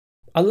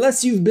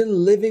Unless you've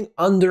been living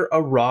under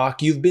a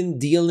rock, you've been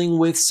dealing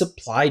with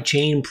supply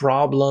chain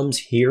problems,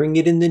 hearing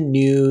it in the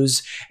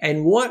news,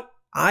 and what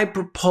I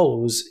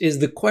propose is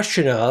the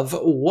question of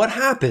what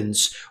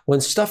happens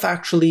when stuff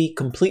actually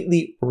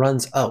completely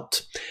runs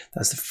out.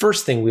 That's the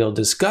first thing we'll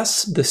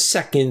discuss. The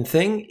second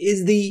thing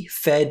is the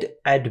Fed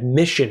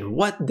admission.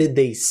 What did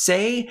they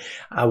say?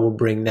 I will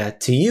bring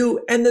that to you.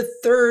 And the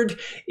third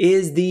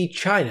is the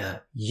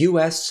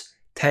China-US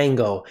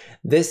tango.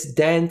 This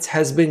dance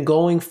has been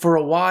going for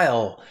a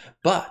while,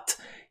 but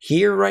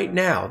here right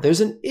now,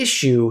 there's an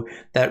issue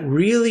that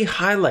really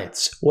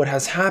highlights what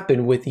has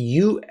happened with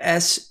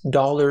US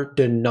dollar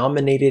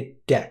denominated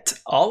debt.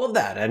 All of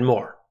that and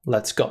more.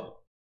 Let's go.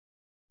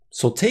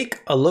 So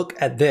take a look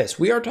at this.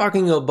 We are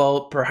talking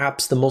about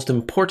perhaps the most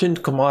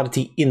important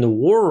commodity in the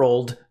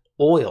world,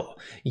 oil.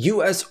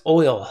 US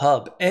oil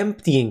hub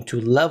emptying to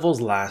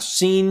levels last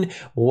seen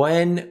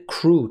when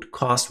crude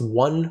cost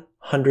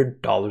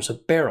 $100 a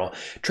barrel.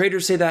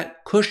 Traders say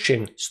that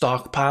Cushing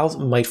stockpiles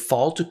might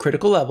fall to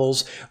critical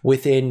levels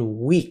within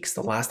weeks.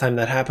 The last time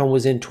that happened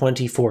was in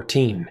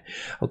 2014.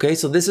 Okay,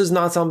 so this is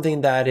not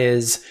something that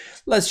is,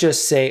 let's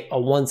just say, a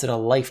once in a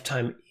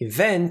lifetime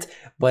event,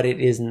 but it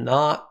is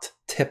not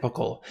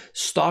typical.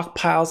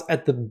 Stockpiles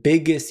at the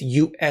biggest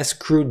US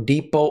crude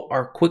depot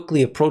are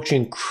quickly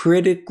approaching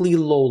critically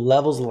low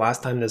levels. The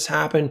last time this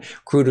happened,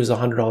 crude was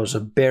 $100 a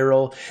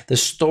barrel. The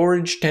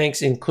storage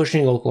tanks in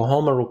Cushing,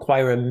 Oklahoma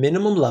require a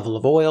minimum level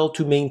of oil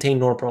to maintain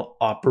normal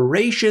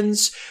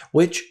operations,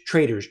 which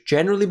traders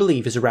generally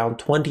believe is around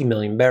 20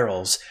 million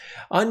barrels.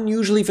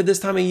 Unusually for this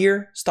time of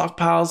year,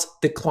 stockpiles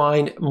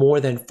declined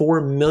more than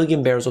 4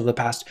 million barrels over the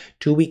past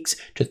 2 weeks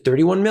to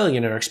 31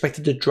 million and are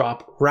expected to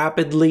drop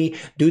rapidly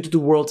due to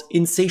the world's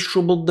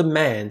insatiable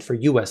demand for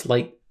US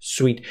light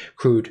sweet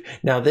crude.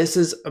 Now, this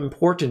is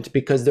important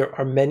because there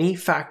are many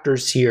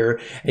factors here,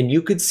 and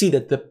you could see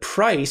that the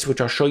price,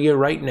 which I'll show you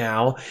right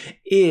now,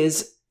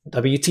 is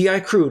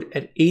WTI crude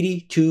at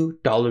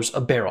 $82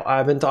 a barrel.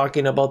 I've been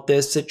talking about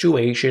this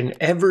situation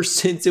ever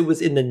since it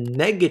was in the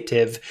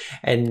negative,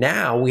 and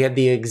now we have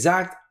the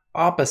exact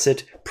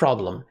opposite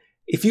problem.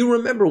 If you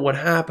remember what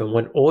happened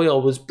when oil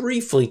was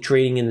briefly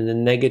trading in the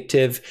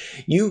negative,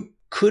 you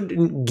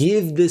couldn't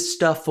give this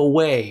stuff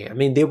away. I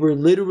mean, they were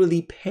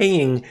literally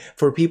paying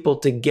for people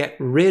to get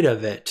rid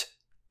of it.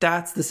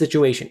 That's the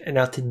situation. And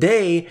now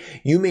today,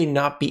 you may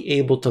not be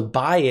able to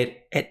buy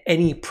it at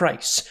any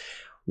price.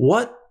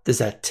 What does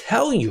that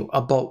tell you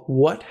about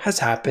what has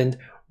happened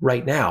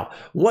right now?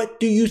 What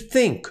do you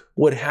think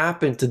would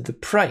happen to the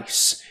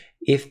price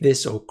if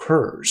this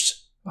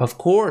occurs? Of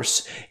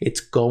course, it's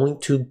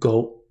going to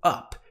go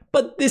up.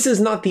 But this is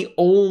not the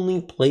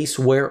only place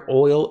where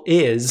oil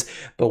is.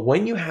 But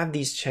when you have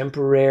these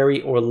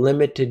temporary or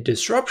limited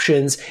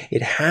disruptions,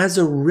 it has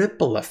a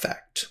ripple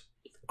effect.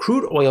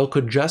 Crude oil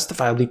could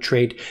justifiably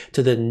trade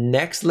to the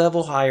next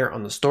level higher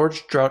on the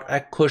storage drought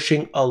at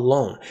Cushing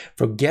alone.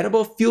 Forget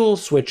about fuel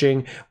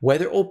switching,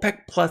 whether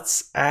OPEC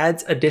Plus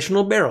adds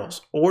additional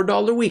barrels or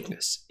dollar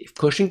weakness. If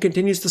Cushing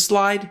continues to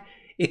slide,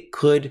 it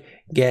could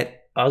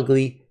get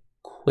ugly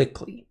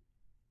quickly.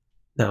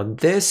 Now,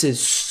 this is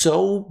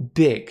so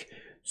big,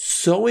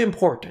 so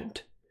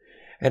important,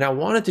 and I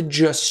wanted to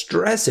just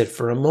stress it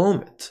for a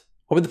moment.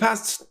 Over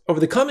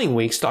the coming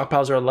weeks,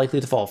 stockpiles are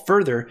likely to fall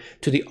further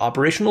to the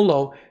operational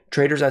low,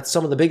 traders at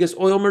some of the biggest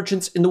oil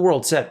merchants in the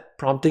world said,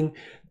 prompting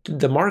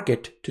the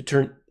market to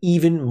turn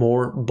even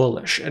more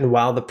bullish. And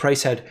while the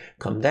price had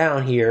come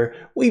down here,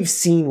 we've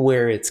seen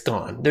where it's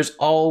gone. There's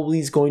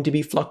always going to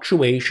be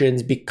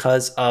fluctuations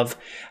because of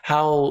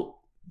how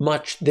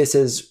much this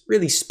is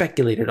really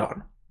speculated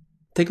on.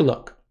 Take a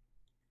look.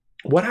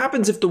 What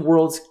happens if the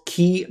world's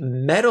key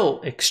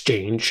metal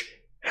exchange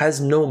has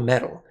no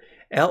metal?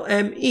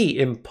 LME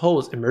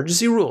imposed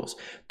emergency rules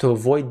to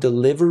avoid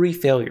delivery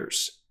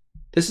failures.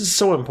 This is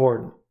so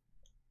important.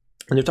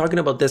 And they're talking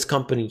about this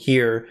company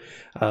here,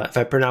 if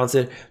I pronounce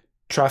it,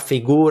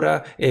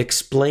 Trafigura,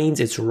 explains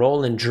its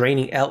role in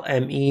draining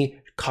LME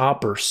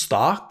copper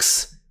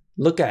stocks.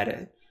 Look at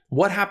it.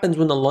 What happens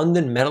when the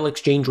London Metal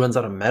Exchange runs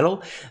out of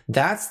metal?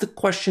 That's the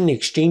question the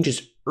exchange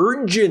is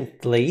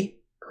urgently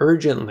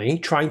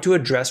trying to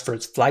address for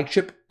its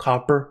flagship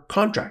copper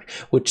contract,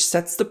 which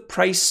sets the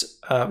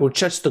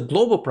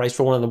global price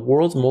for one of the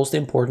world's most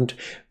important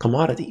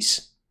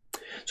commodities.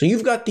 So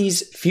you've got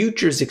these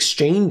futures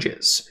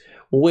exchanges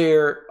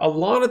where a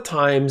lot of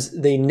times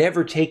they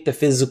never take the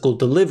physical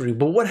delivery.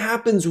 But what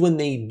happens when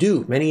they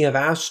do? Many have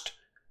asked,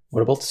 what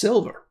about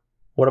silver?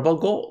 What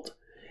about gold?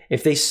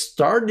 If they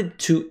started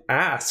to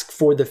ask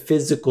for the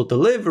physical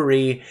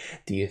delivery,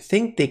 do you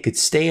think they could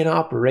stay in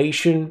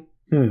operation?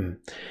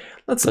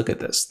 Let's look at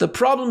this. The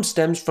problem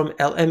stems from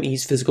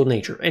LME's physical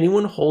nature.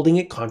 Anyone holding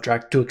a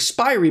contract to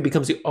expiry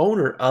becomes the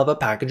owner of a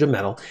package of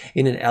metal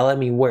in an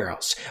LME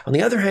warehouse. On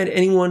the other hand,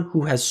 anyone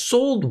who has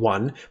sold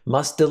one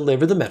must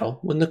deliver the metal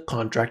when the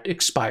contract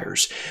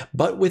expires.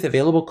 But with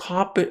available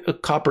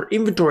copper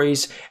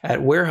inventories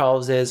at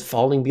warehouses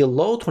falling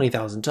below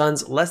 20,000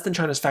 tons, less than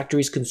China's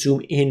factories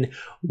consume in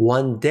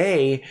one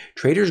day,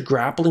 traders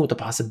grappling with the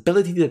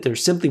possibility that there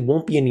simply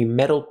won't be any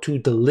metal to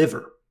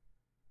deliver.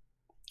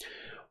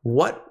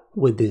 What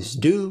would this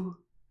do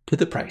to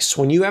the price?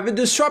 When you have a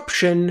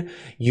disruption,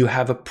 you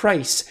have a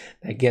price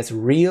that gets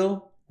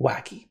real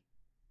wacky.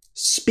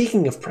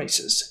 Speaking of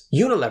prices,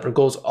 Unilever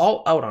goes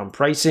all out on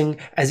pricing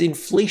as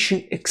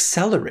inflation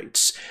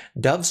accelerates.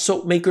 Dove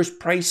soap makers'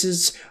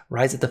 prices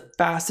rise at the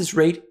fastest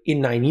rate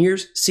in 9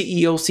 years.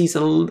 CEO sees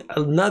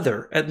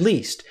at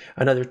least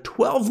another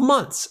 12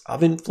 months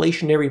of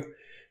inflationary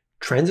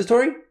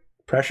transitory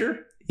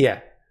pressure. Yeah,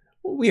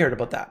 we heard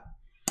about that.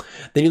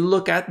 Then you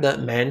look at the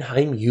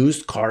Mannheim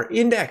Used Car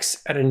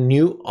Index at a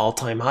new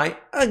all-time high,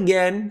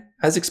 again,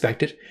 as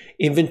expected.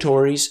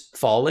 Inventories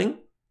falling,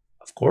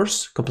 of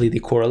course, completely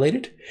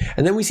correlated.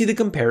 And then we see the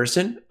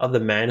comparison of the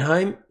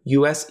Mannheim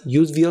US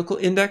Used Vehicle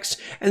Index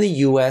and the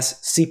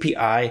US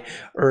CPI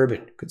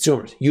Urban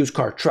Consumers Used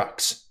Car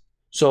Trucks.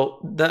 So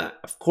that,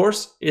 of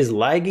course, is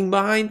lagging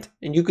behind,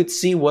 and you could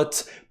see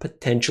what's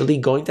potentially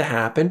going to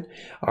happen.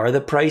 Are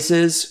the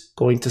prices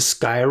going to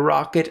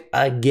skyrocket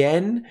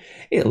again?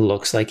 It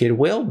looks like it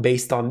will.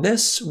 Based on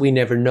this, we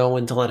never know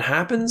until it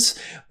happens.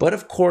 But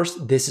of course,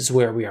 this is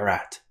where we are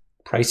at.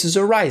 Prices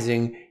are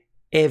rising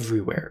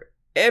everywhere,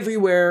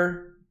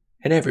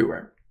 and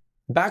everywhere.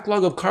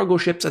 Backlog of cargo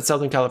ships at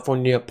Southern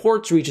California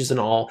ports reaches an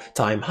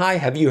all-time high.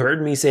 Have you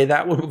heard me say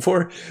that one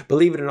before?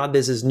 Believe it or not,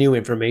 this is new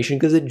information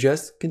because it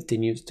just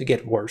continues to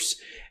get worse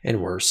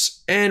and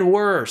worse and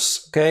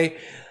worse, okay?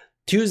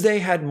 Tuesday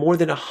had more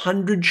than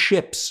 100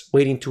 ships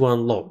waiting to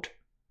unload.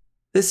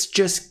 This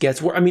just gets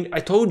worse. I mean,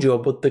 I told you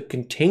about the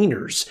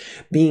containers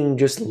being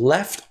just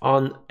left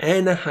on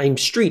Anaheim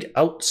Street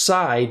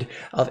outside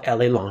of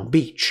LA Long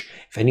Beach.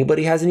 If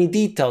anybody has any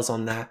details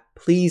on that,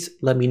 please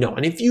let me know.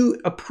 And if you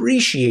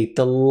appreciate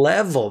the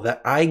level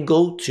that I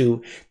go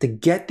to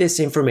get this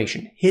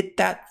information, hit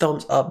that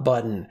thumbs up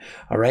button.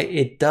 All right.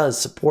 It does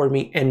support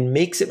me and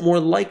makes it more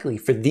likely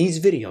for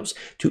these videos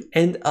to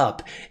end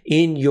up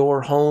in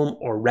your home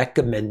or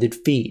recommended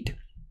feed.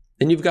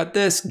 Then you've got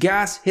this,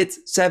 gas hits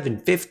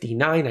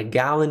 $7.59 a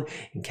gallon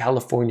in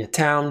California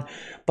town,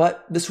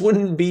 but this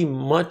wouldn't be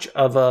much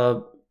of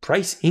a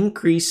price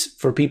increase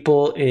for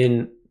people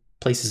in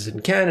places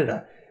in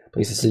Canada,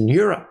 places in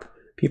Europe.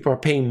 People are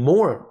paying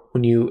more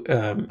when you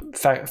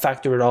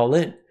factor it all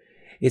in.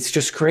 It's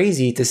just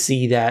crazy to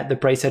see that the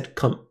price had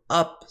come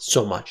up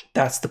so much.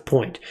 That's the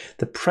point.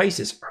 The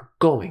prices are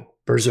going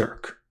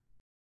berserk.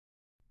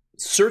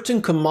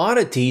 Certain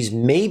commodities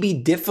may be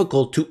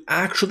difficult to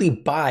actually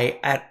buy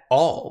at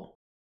all.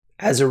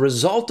 As a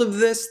result of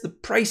this, the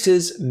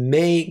prices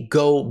may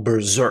go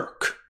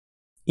berserk.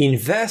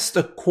 Invest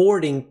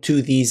according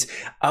to these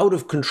out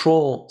of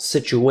control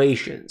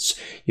situations.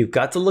 You've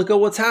got to look at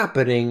what's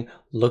happening,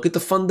 look at the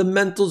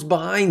fundamentals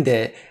behind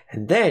it,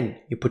 and then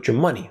you put your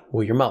money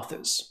where your mouth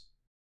is.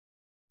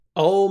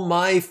 Oh,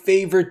 my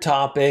favorite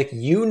topic,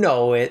 you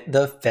know it,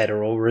 the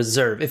Federal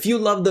Reserve. If you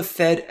love the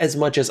Fed as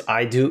much as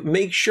I do,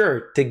 make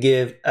sure to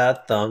give a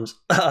thumbs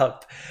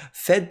up.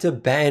 Fed to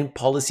ban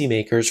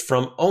policymakers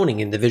from owning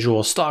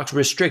individual stocks,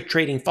 restrict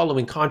trading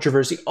following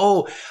controversy.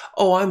 Oh,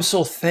 I'm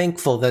so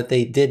thankful that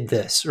they did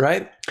this,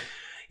 right?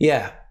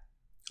 Yeah,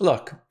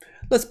 look,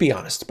 let's be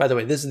honest. By the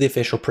way, this is the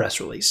official press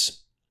release.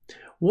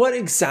 What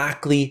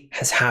exactly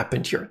has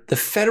happened here? The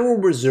Federal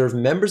Reserve,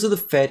 members of the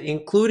Fed,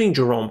 including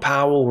Jerome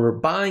Powell, were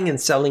buying and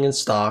selling their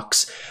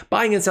stocks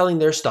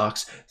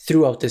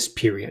throughout this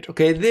period.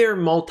 Okay, they're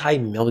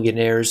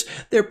multi-millionaires.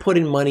 They're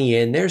putting money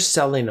in, they're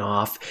selling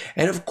off,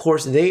 and of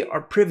course, they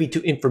are privy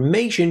to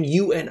information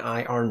you and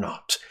I are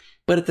not.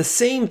 But at the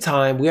same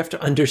time, we have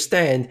to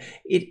understand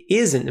it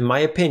isn't, in my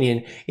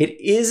opinion, it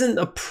isn't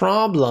a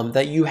problem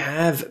that you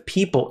have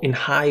people in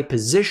high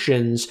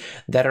positions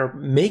that are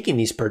making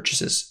these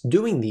purchases,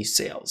 doing these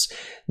sales.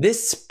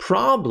 This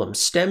problem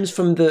stems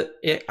from the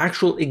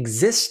actual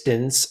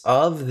existence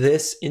of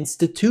this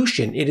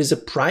institution. It is a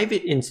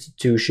private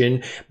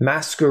institution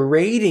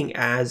masquerading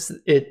as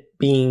it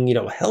being,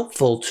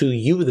 helpful to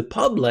you, the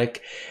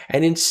public,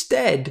 and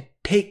instead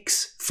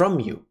takes from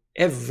you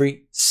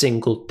every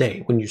single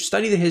day. When you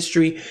study the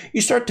history,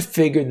 you start to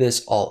figure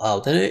this all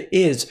out, and it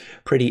is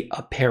pretty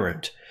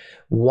apparent.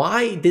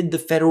 Why did the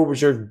Federal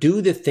Reserve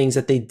do the things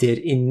that they did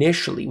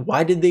initially?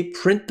 Why did they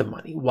print the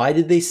money? Why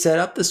did they set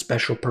up the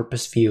special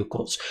purpose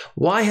vehicles?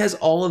 Why has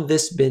all of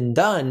this been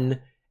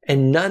done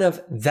and none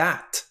of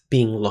that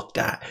being looked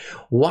at?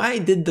 Why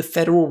did the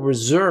Federal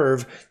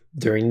Reserve,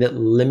 during the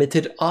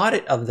limited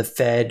audit of the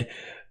Fed,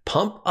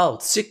 pump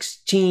out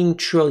 $16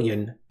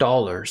 trillion,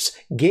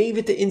 gave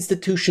it to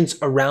institutions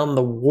around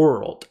the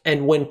world?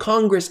 And when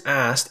Congress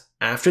asked,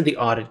 after the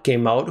audit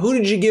came out, who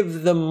did you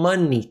give the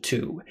money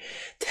to?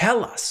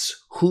 Tell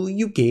us who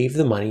you gave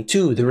the money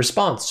to. The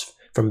response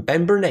from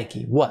Ben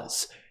Bernanke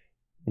was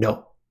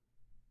no.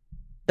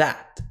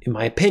 That, in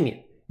my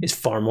opinion, is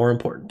far more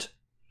important.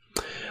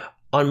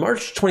 On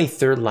March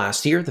 23rd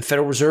last year, the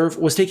Federal Reserve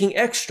was taking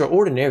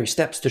extraordinary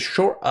steps to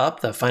shore up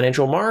the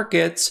financial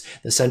markets.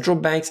 The central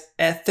bank's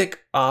ethics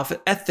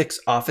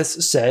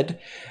office said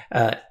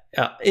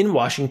in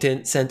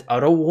Washington sent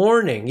out a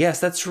warning. Yes,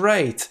 that's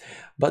right.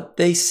 But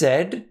they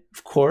said,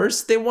 of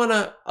course, they want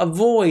to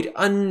avoid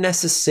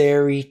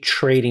unnecessary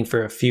trading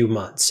for a few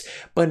months,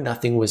 but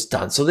nothing was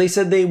done. So they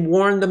said they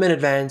warned them in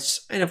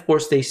advance, and of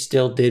course they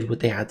still did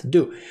what they had to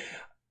do.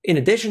 In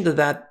addition to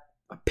that,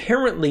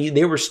 apparently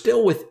they were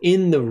still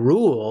within the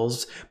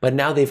rules, but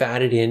now they've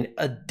added in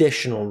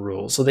additional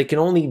rules. So they can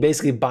only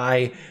basically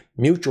buy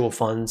mutual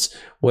funds,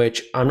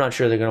 which I'm not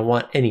sure they're going to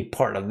want any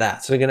part of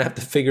that. So they're going to have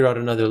to figure out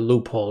another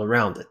loophole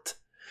around it.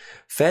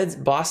 Fed's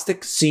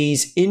Bostic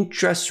sees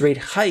interest rate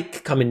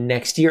hike coming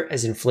next year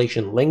as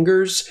inflation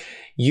lingers.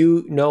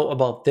 You know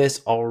about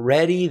this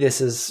already.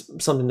 This is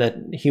something that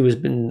he was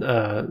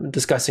been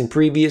discussing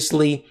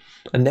previously.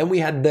 And then we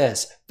had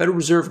this. Federal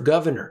Reserve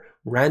Governor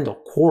Randall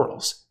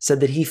Quarles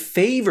said that he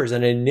favors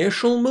an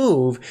initial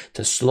move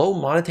to slow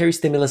monetary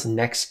stimulus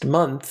next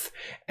month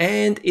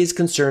and is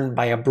concerned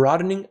by a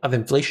broadening of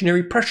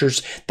inflationary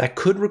pressures that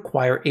could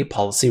require a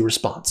policy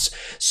response.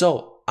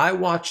 So I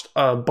watched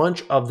a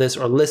bunch of this,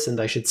 or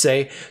listened, I should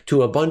say,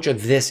 to a bunch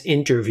of this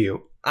interview.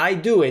 I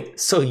do it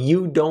so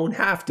you don't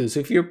have to. So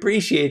if you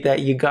appreciate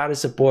that, you got to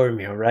support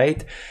me, all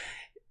right?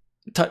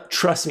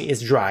 Trust me,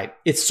 it's dry.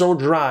 It's so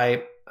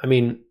dry. I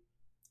mean,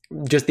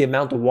 just the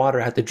amount of water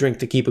I had to drink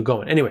to keep it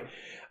going. Anyway,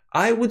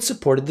 I would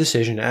support a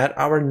decision at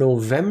our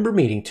November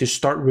meeting to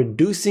start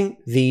reducing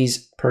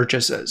these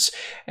purchases.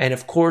 And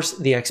of course,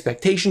 the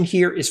expectation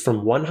here is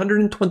from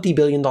 $120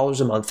 billion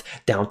a month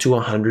down to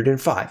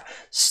 $105.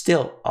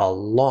 Still a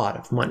lot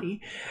of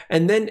money.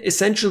 And then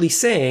essentially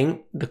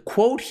saying, the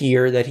quote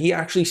here that he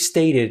actually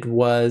stated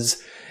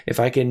was, if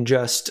I can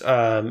just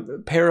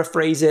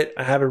paraphrase it,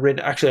 I have it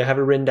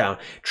written down.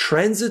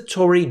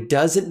 Transitory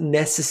doesn't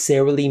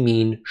necessarily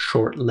mean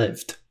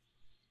short-lived.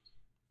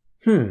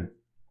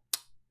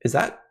 Is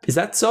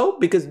that so?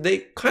 Because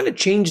they kind of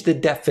changed the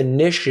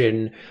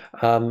definition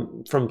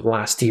from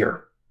last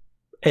year.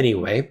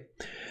 Anyway,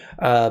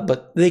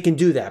 but they can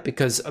do that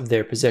because of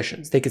their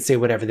positions. They could say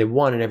whatever they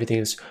want and everything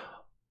is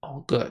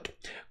all good.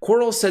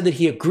 Quarles said that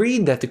he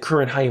agreed that the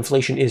current high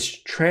inflation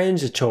is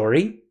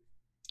transitory,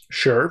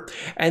 sure,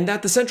 and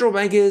that the central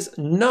bank is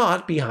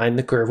not behind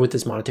the curve with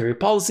its monetary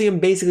policy, and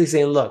basically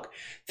saying, look,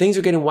 things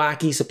are getting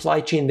wacky,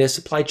 supply chain this,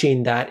 supply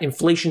chain that,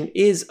 inflation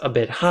is a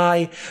bit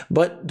high,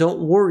 but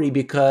don't worry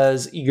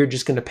because you're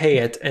just going to pay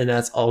it and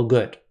that's all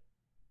good.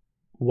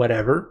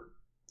 Whatever.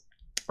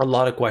 A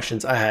lot of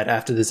questions I had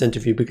after this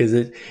interview because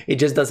it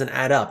just doesn't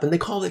add up, and they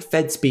call it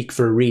Fed speak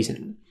for a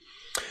reason.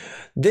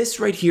 This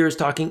right here is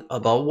talking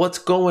about what's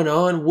going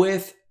on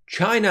with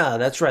China.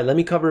 That's right. Let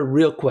me cover it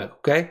real quick,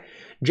 okay?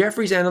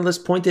 Jefferies analysts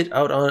pointed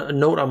out on a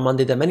note on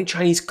Monday that many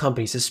Chinese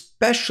companies,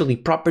 especially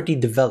property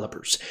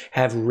developers,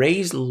 have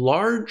raised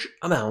large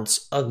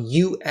amounts of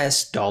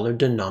US dollar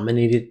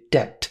denominated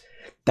debt.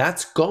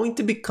 That's going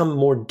to become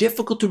more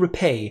difficult to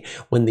repay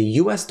when the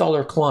US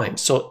dollar climbs.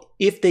 So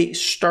if they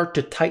start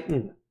to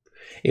tighten,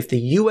 if the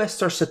US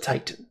starts to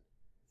tighten,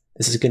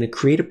 this is going to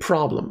create a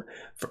problem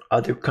for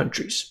other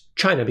countries,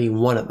 China being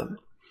one of them.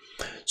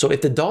 So if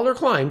the dollar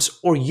climbs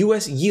or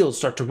US yields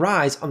start to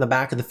rise on the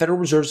back of the Federal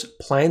Reserve's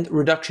planned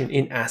reduction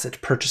in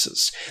asset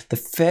purchases. The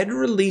Fed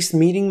released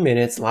meeting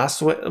minutes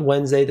last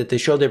Wednesday that they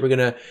showed they were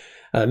going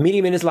to,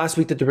 meeting minutes last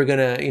week that they were going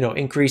to,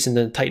 increase and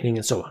then tightening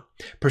and so on.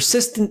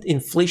 Persistent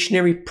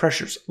inflationary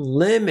pressures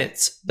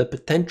limits the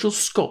potential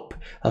scope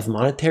of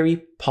monetary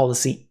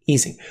policy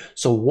easing.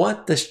 So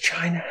what does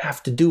China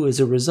have to do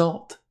as a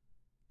result?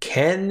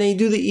 Can they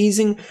do the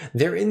easing?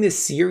 They're in this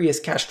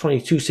serious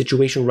catch-22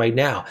 situation right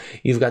now.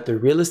 You've got the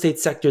real estate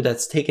sector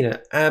that's taken an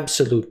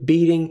absolute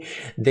beating.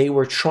 They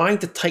were trying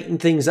to tighten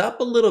things up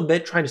a little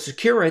bit, trying to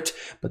secure it,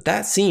 but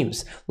that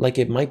seems like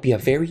it might be a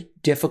very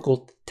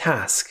difficult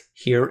task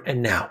here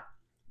and now.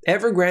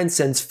 Evergrande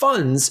sends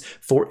funds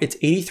for its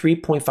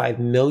 $83.5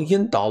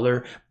 million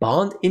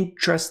bond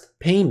interest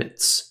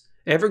payments.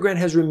 Evergrande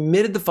has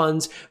remitted the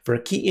funds for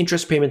a key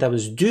interest payment that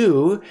was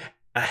due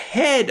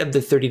ahead of the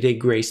 30-day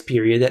grace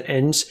period that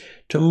ends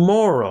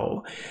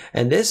tomorrow.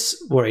 And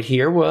this right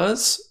here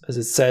was, as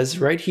it says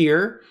right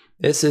here,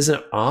 this is an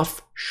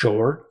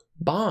offshore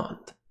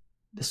bond.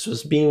 This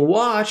was being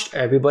watched.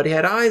 Everybody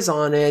had eyes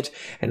on it.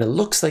 And it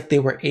looks like they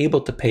were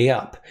able to pay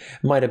up.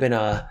 Might have been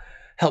a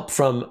help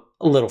from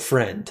a little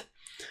friend.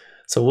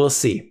 So we'll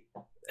see.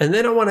 And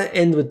then I want to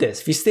end with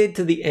this. If you stayed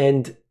to the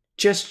end,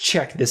 just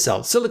check this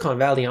out. Silicon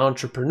Valley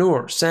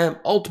entrepreneur Sam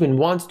Altman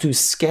wants to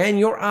scan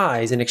your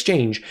eyes in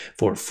exchange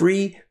for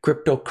free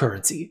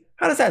cryptocurrency.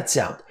 How does that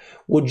sound?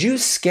 Would you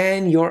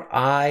scan your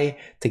eye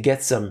to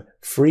get some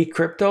free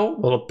crypto?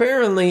 Well,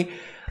 apparently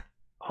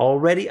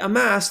already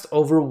amassed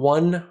over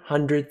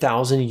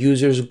 100,000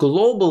 users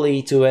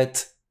globally to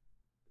it.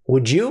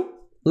 Would you?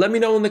 Let me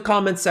know in the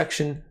comments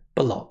section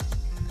below.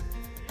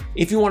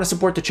 If you want to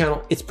support the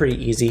channel, it's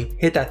pretty easy.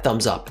 Hit that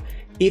thumbs up.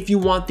 If you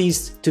want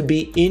these to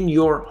be in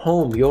your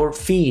home, your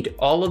feed,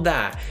 all of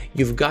that,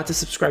 you've got to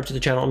subscribe to the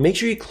channel. Make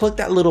sure you click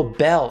that little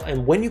bell.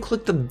 And when you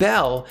click the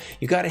bell,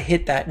 you got to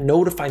hit that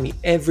notify me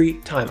every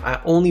time. I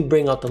only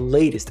bring out the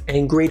latest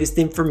and greatest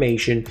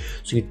information.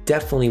 So you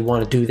definitely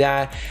want to do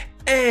that.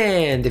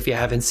 And if you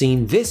haven't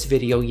seen this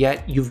video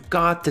yet, you've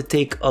got to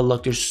take a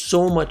look. There's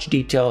so much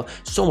detail,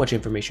 so much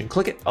information.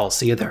 Click it. I'll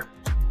see you there.